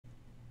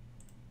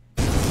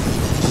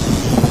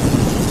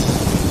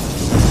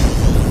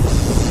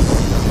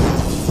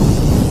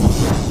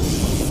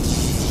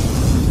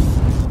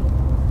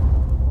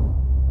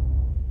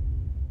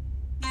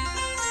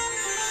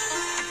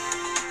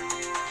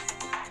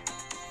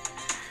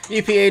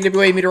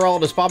EPAWA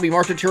meteorologist Bobby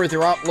Martin here with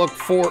your outlook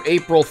for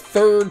April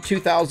 3rd,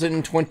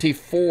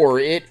 2024.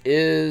 It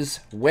is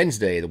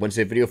Wednesday. The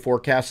Wednesday video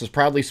forecast is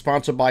proudly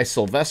sponsored by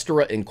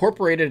Sylvestra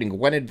Incorporated in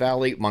Gwinnett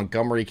Valley,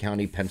 Montgomery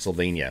County,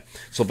 Pennsylvania.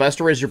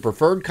 Sylvestra is your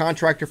preferred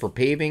contractor for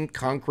paving,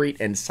 concrete,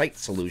 and site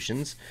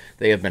solutions.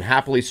 They have been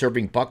happily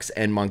serving Bucks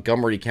and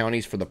Montgomery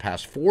counties for the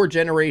past 4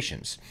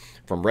 generations.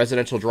 From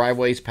residential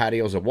driveways,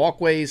 patios, and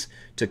walkways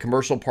to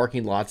commercial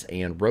parking lots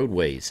and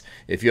roadways.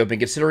 If you have been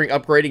considering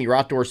upgrading your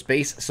outdoor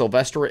space,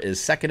 Sylvestra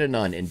is second to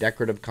none in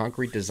decorative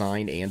concrete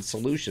design and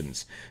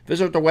solutions.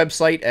 Visit their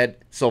website at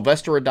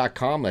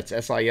sylvestra.com, that's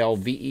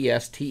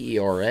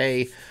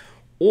Silvestera,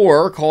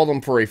 or call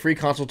them for a free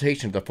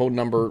consultation at the phone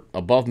number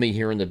above me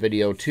here in the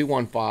video,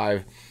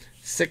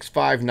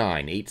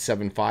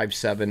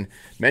 215-659-8757.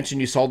 Mention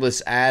you saw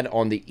this ad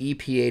on the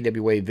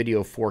EPAWA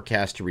video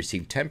forecast to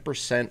receive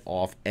 10%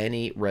 off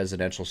any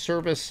residential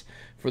service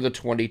for the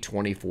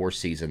 2024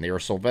 season. They are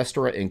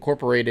Sylvestra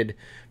Incorporated,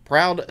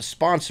 proud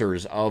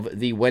sponsors of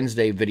the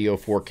Wednesday video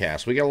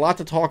forecast. We got a lot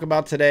to talk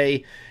about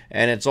today,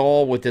 and it's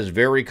all with this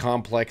very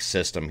complex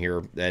system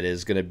here that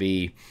is going to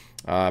be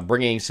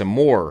bringing some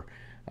more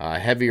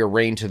heavier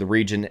rain to the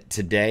region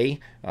today.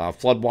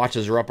 Flood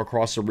watches are up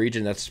across the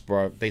region. That's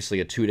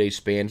basically a 2-day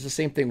span. It's the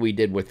same thing we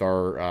did with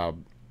our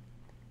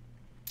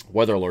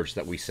weather alerts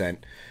that we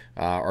sent,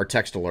 our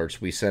text alerts.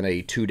 We sent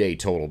a 2-day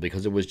total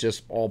because it was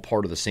just all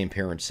part of the same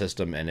parent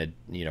system, and it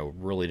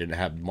really didn't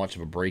have much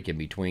of a break in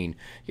between.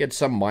 You had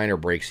some minor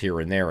breaks here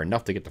and there,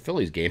 enough to get the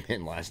Phillies game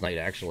in last night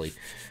actually.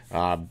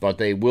 But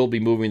they will be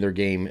moving their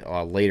game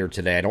later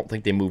today. I don't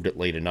think they moved it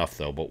late enough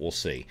though, but we'll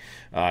see.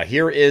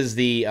 Here is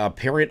the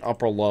parent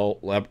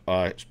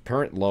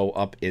low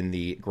up in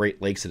the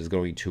Great Lakes that is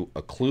going to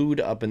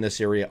occlude up in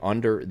this area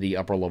under the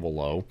upper level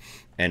low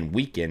and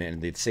weaken, and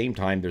at the same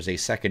time there's a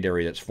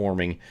secondary that's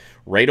forming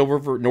right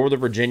over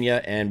northern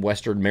Virginia and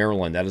western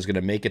Maryland that is going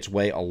to make its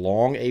way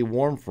along a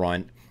warm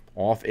front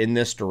off in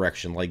this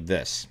direction like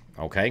this.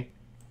 Okay,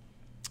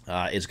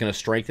 it's going to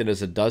strengthen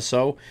as it does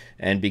so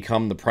and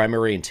become the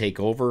primary and take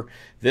over.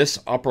 This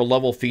upper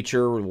level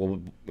feature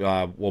will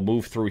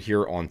move through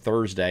here on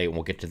Thursday, and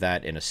we'll get to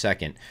that in a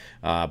second.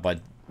 But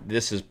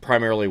this is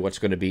primarily what's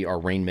going to be our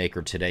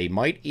rainmaker today.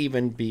 Might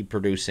even be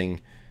producing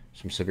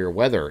some severe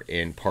weather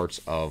in parts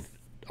of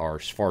our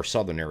far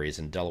southern areas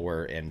in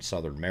Delaware and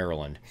southern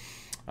Maryland.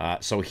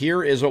 So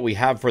here is what we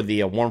have for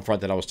the warm front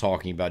that I was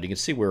talking about. You can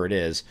see where it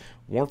is.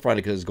 Warm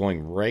front is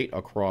going right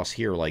across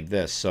here like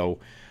this. So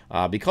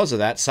because of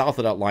that, south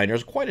of that line,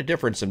 there's quite a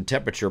difference in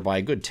temperature by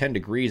a good 10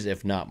 degrees,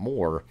 if not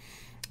more,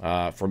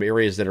 from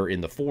areas that are in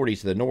the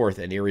 40s to the north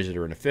and areas that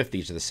are in the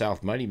 50s to the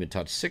south. Might even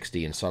touch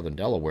 60 in southern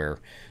Delaware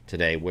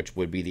today, which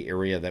would be the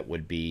area that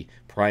would be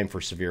primed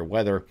for severe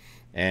weather.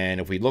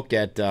 And if we look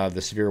at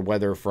the severe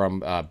weather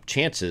from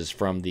chances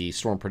from the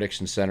Storm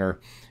Prediction Center,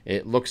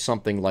 it looks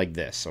something like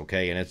this,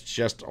 okay? And it's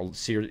just,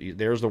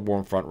 there's the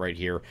warm front right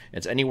here.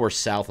 It's anywhere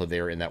south of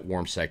there in that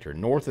warm sector.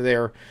 North of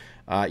there,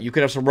 you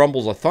could have some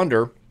rumbles of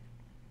thunder,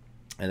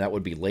 and that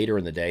would be later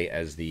in the day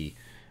as the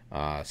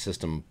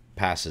system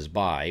passes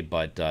by,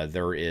 but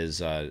there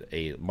is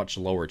a much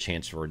lower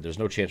chance for, there's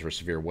no chance for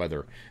severe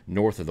weather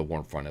north of the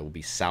warm front. It will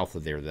be south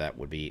of there that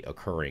would be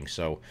occurring.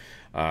 So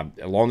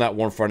along that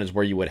warm front is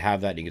where you would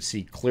have that. You can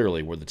see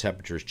clearly where the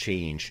temperatures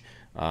change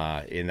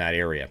in that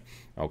area.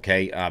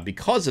 Okay,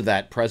 because of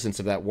that presence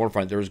of that warm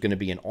front, there's going to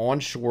be an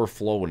onshore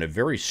flow and a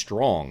very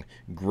strong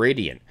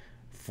gradient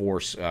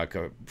force,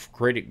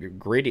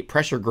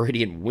 pressure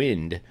gradient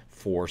wind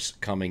force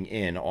coming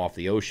in off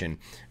the ocean.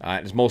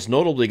 It's most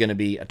notably going to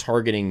be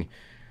targeting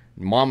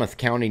Monmouth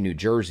County, New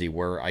Jersey,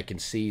 where I can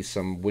see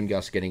some wind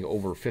gusts getting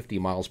over 50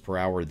 miles per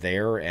hour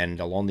there, and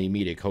along the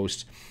immediate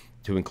coast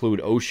to include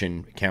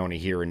Ocean County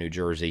here in New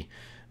Jersey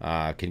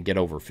can get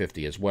over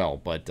 50 as well.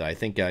 But I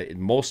think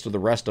most of the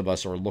rest of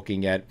us are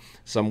looking at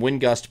some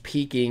wind gusts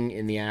peaking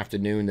in the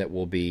afternoon that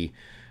will be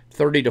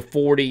 30 to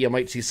 40. You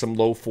might see some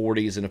low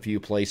 40s in a few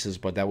places,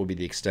 but that would be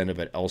the extent of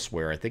it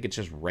elsewhere. I think it's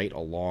just right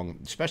along,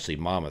 especially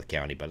Monmouth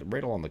County, but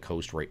right along the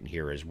coast right in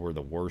here is where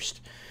the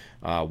worst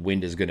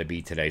wind is going to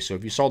be today. So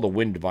if you saw the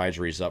wind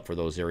advisories up for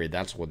those areas,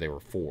 that's what they were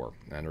for.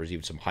 And there's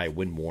even some high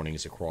wind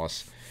warnings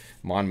across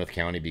Monmouth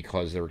County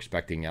because they're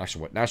expecting,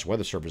 actually what National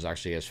Weather Service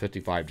actually has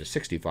 55 to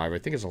 65. I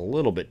think it's a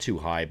little bit too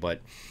high,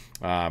 but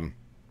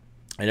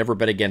I never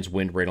bet against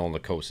wind right on the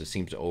coast. It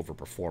seems to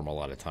overperform a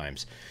lot of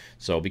times.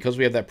 So because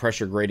we have that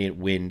pressure gradient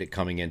wind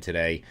coming in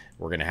today,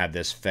 we're going to have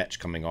this fetch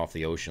coming off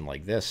the ocean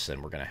like this, and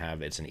we're going to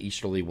have, it's an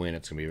easterly wind.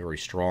 It's going to be a very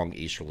strong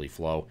easterly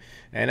flow,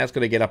 and that's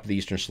going to get up the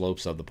eastern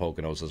slopes of the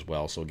Poconos as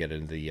well. So we'll get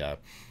into the, at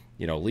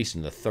least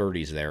in the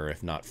 30s there,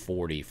 if not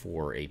 40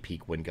 for a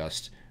peak wind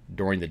gust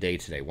during the day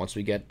today. Once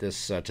we get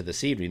this to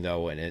this evening,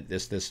 though, and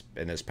this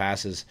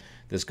passes,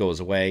 this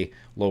goes away,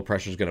 low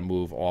pressure is going to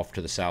move off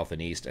to the south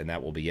and east, and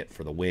that will be it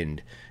for the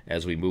wind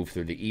as we move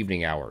through the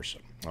evening hours.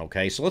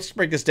 Okay, so let's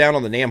break this down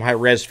on the NAM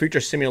high-res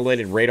future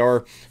simulated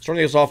radar.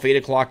 Starting us off 8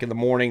 o'clock in the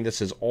morning.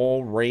 This is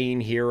all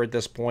rain here at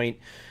this point.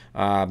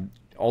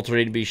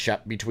 alternating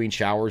between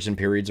showers and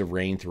periods of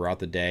rain throughout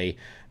the day.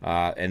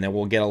 And then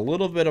we'll get a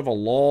little bit of a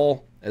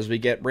lull as we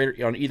get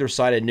right on either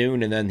side of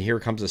noon. And then here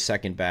comes the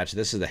second batch.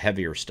 This is the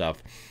heavier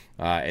stuff.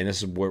 And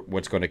this is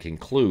what's going to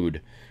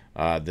conclude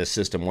this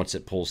system once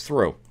it pulls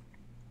through.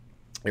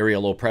 Area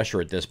low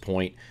pressure at this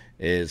point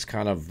is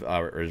kind of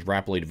is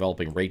rapidly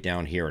developing right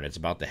down here, and it's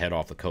about to head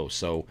off the coast.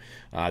 So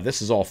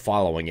this is all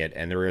following it,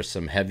 and there is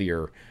some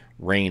heavier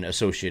rain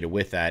associated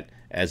with that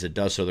as it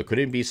does so. There could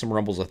even be some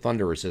rumbles of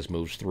thunder as this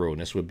moves through,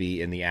 and this would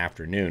be in the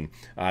afternoon.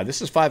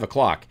 This is 5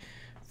 o'clock.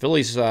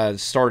 Phillies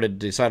decided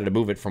to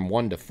move it from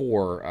 1 to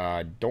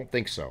 4. Don't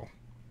think so.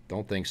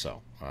 Don't think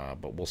so.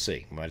 But we'll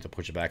see. We might have to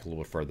push it back a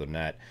little bit further than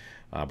that.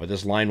 But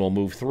this line will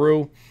move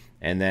through,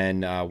 and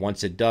then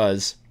once it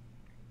does,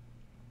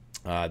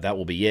 that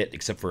will be it,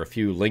 except for a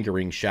few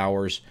lingering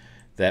showers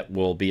that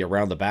will be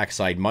around the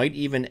backside. Might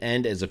even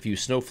end as a few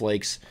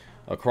snowflakes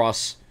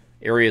across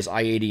areas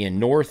I-80 and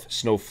north.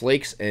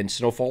 Snowflakes and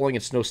snow falling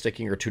and snow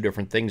sticking are two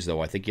different things, though.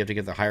 I think you have to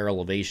get the higher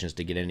elevations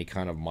to get any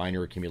kind of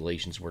minor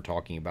accumulations. We're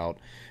talking about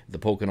the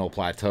Pocono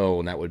Plateau,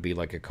 and that would be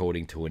like a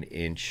coating to an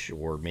inch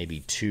or maybe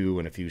 2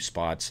 in a few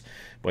spots,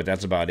 but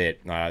that's about it.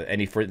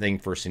 Anything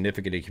for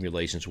significant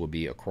accumulations would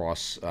be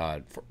across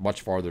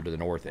much farther to the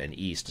north and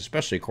east,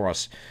 especially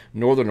across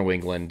northern New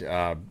England.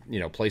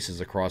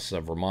 Places across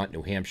Vermont,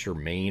 New Hampshire,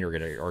 Maine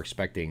are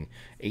expecting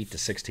 8 to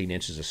 16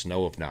 inches of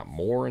snow, if not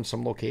more, in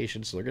some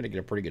locations. So they're going to get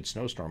a pretty good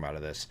snowstorm out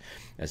of this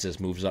as this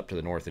moves up to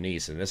the north and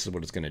east. And this is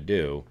what it's going to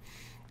do.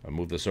 I'll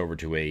move this over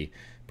to a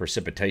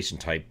precipitation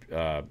type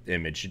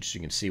image so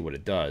you can see what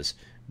it does.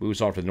 Moves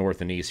off to the north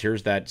and east.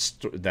 Here's that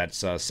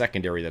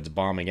secondary that's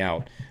bombing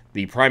out.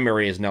 The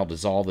primary is now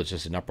dissolved. It's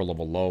just an upper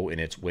level low in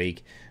its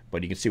wake.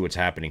 But you can see what's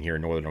happening here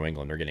in northern New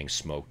England. They're getting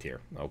smoked here.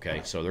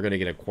 Okay, so they're going to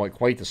get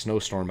quite the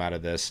snowstorm out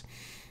of this.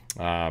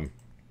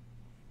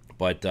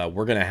 But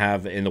we're going to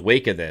have, in the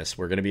wake of this,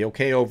 we're going to be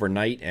okay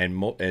overnight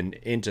and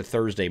into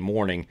Thursday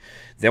morning.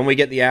 Then we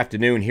get the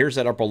afternoon. Here's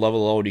that upper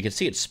level low. You can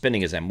see it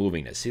spinning as I'm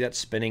moving this. See that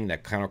spinning,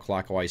 that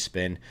counterclockwise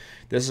spin?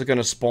 This is going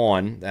to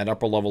spawn, that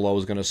upper level low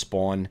is going to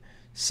spawn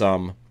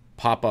some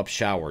pop-up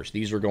showers.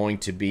 These are going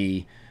to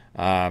be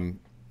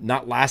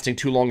not lasting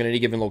too long in any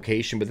given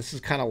location, but this is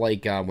kind of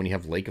like when you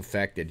have lake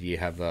effect, that you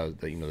have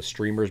the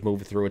streamers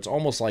moving through. It's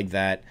almost like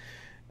that.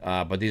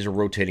 But these are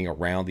rotating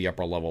around the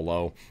upper level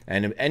low.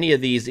 And if any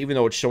of these, even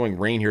though it's showing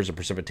rain here as a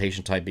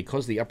precipitation type,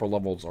 because the upper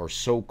levels are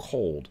so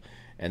cold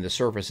and the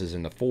surface is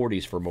in the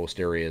 40s for most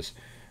areas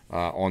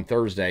on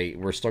Thursday,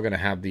 we're still going to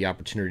have the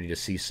opportunity to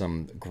see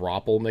some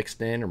grapple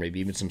mixed in, or maybe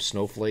even some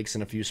snowflakes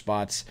in a few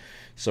spots.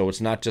 So it's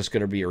not just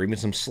going to be, or even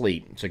some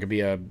sleet. So it could be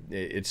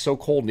it's so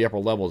cold in the upper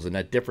levels, and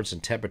that difference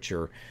in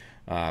temperature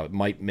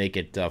might make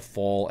it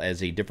fall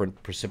as a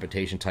different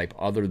precipitation type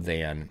other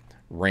than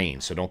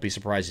rain. So don't be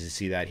surprised to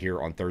see that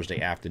here on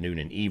Thursday afternoon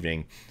and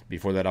evening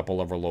before that upper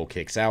level low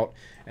kicks out.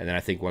 And then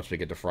I think once we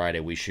get to Friday,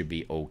 we should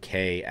be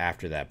okay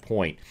after that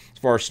point. As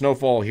far as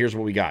snowfall, here's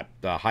what we got.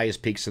 The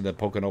highest peaks of the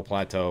Pocono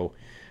Plateau,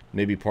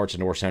 maybe parts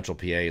of north central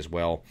PA as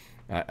well.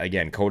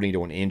 Again, coating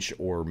to an inch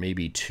or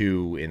maybe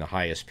 2 in the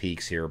highest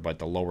peaks here, but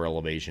the lower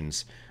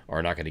elevations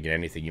are not going to get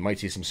anything. You might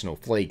see some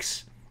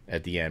snowflakes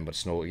at the end, but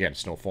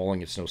snow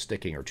falling and snow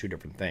sticking are two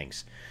different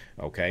things.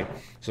 Okay,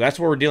 so that's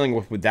what we're dealing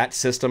with that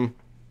system.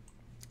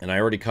 And I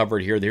already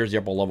covered here, there's the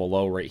upper level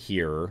low right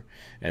here.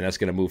 And that's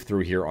going to move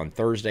through here on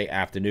Thursday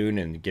afternoon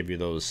and give you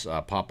those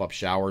pop-up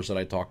showers that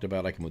I talked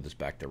about. I can move this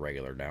back to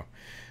regular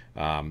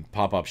now.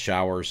 Pop-up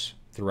showers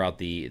throughout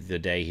the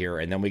day here.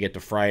 And then we get to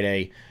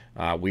Friday.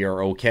 We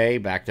are okay,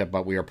 backed up,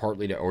 but we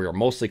are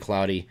mostly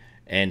cloudy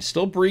and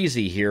still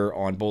breezy here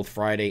on both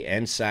Friday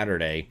and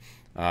Saturday.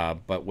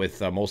 But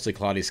with mostly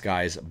cloudy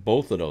skies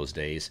both of those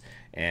days.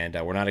 And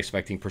we're not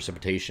expecting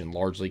precipitation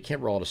largely.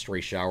 Can't roll out a stray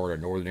shower to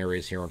northern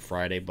areas here on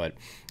Friday, but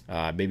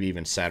maybe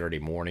even Saturday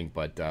morning.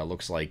 But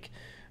looks like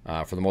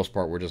for the most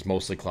part we're just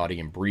mostly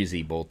cloudy and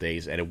breezy both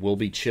days. And it will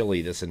be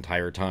chilly this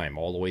entire time,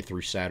 all the way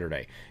through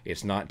Saturday.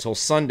 It's not until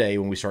Sunday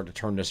when we start to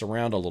turn this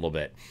around a little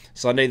bit.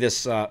 Sunday,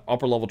 this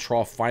upper level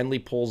trough finally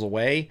pulls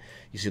away.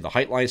 You see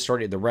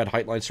the the red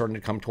height line starting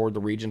to come toward the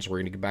region. So we're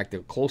going to get back to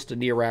close to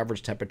near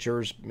average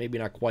temperatures. Maybe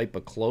not quite,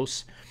 but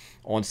close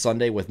on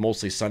Sunday with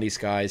mostly sunny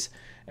skies.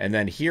 And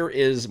then here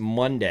is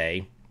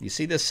Monday. You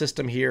see this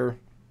system here?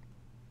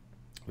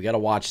 We got to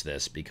watch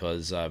this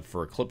because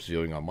for eclipse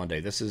viewing on Monday,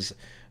 this is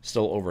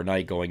still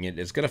overnight going in.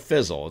 It's going to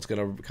fizzle. It's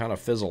going to kind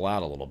of fizzle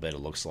out a little bit, it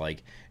looks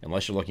like,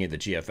 unless you're looking at the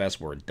GFS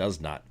where it does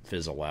not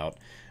fizzle out.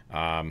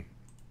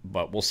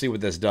 But we'll see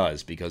what this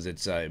does because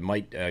it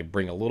might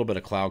bring a little bit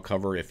of cloud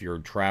cover if you're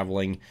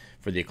traveling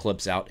for the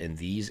eclipse out in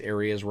these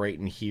areas right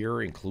in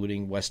here,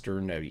 including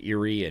western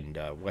Erie and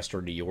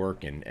western New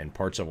York and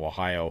parts of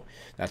Ohio.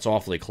 That's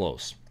awfully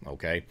close,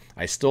 okay?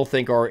 I still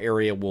think our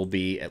area will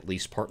be at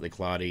least partly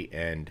cloudy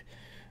and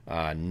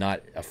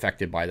not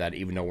affected by that,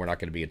 even though we're not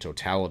going to be in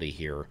totality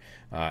here.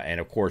 And,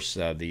 of course,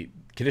 the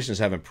conditions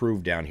have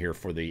improved down here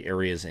for the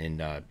areas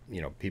in,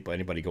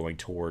 anybody going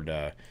toward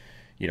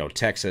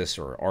Texas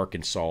or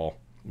Arkansas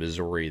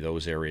Missouri,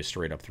 those areas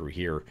straight up through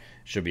here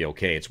should be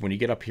okay. It's when you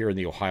get up here in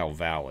the Ohio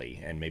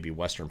Valley and maybe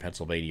western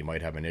Pennsylvania, you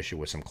might have an issue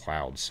with some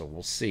clouds. So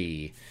we'll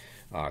see.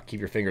 Keep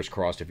your fingers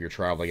crossed if you're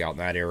traveling out in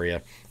that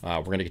area.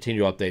 We're going to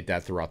continue to update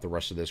that throughout the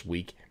rest of this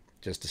week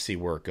just to see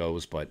where it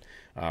goes. But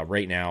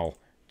right now,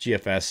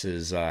 GFS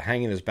is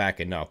hanging his back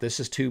enough. This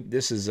is 2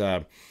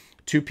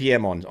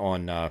 p.m.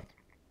 on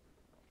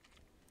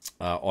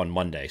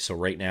Monday. So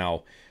right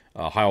now,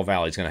 Ohio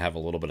Valley is going to have a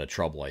little bit of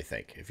trouble, I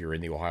think. If you're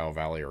in the Ohio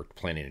Valley or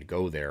planning to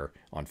go there,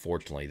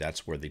 unfortunately,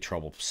 that's where the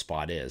trouble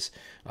spot is.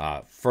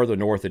 Further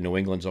north in New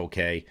England's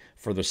okay.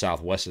 Further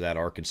southwest of that,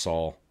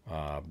 Arkansas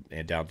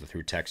and down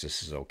through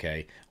Texas is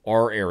okay.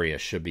 Our area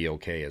should be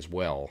okay as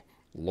well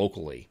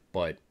locally,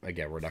 but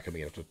again, we're not going to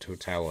be at the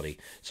totality.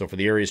 So for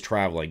the areas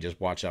traveling,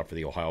 just watch out for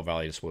the Ohio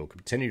Valley. This will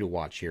continue to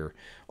watch here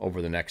over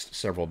the next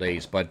several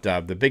days. But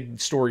the big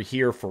story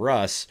here for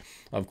us,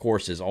 of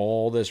course, is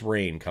all this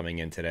rain coming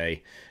in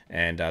today,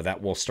 and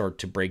that will start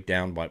to break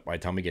down by the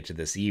time we get to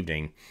this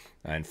evening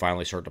and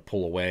finally start to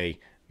pull away.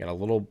 Got a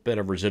little bit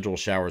of residual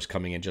showers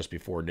coming in just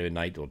before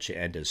midnight. They'll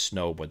end as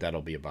snow, but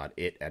that'll be about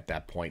it at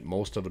that point.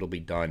 Most of it will be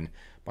done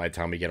by the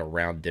time we get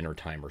around dinner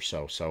time or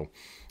so. So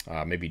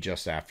maybe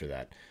just after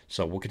that.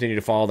 So we'll continue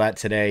to follow that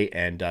today,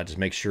 and just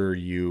make sure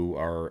you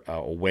are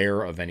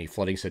aware of any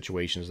flooding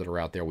situations that are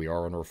out there. We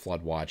are under a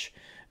flood watch.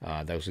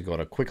 Those will go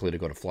to quickly to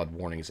go to flood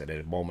warnings at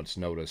a moment's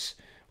notice,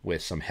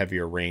 with some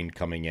heavier rain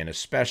coming in,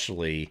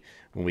 especially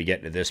when we get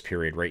into this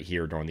period right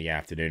here during the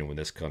afternoon when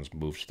this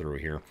moves through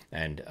here.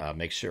 And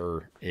make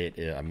sure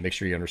you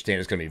understand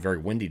it's going to be very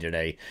windy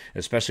today,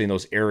 especially in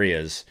those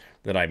areas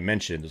that I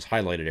mentioned, those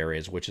highlighted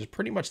areas, which is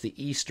pretty much the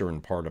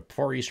eastern part of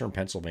far eastern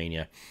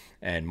Pennsylvania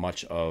and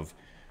much of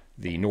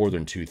the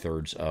northern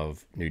 2/3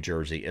 of New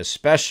Jersey,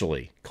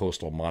 especially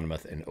coastal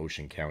Monmouth and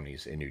Ocean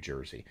counties in New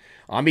Jersey.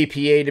 I'm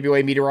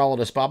EPAWA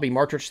meteorologist Bobby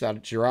Martrich.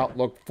 That's your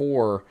outlook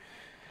for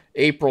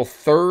April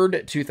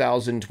 3rd,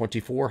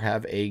 2024.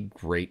 Have a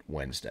great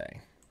Wednesday.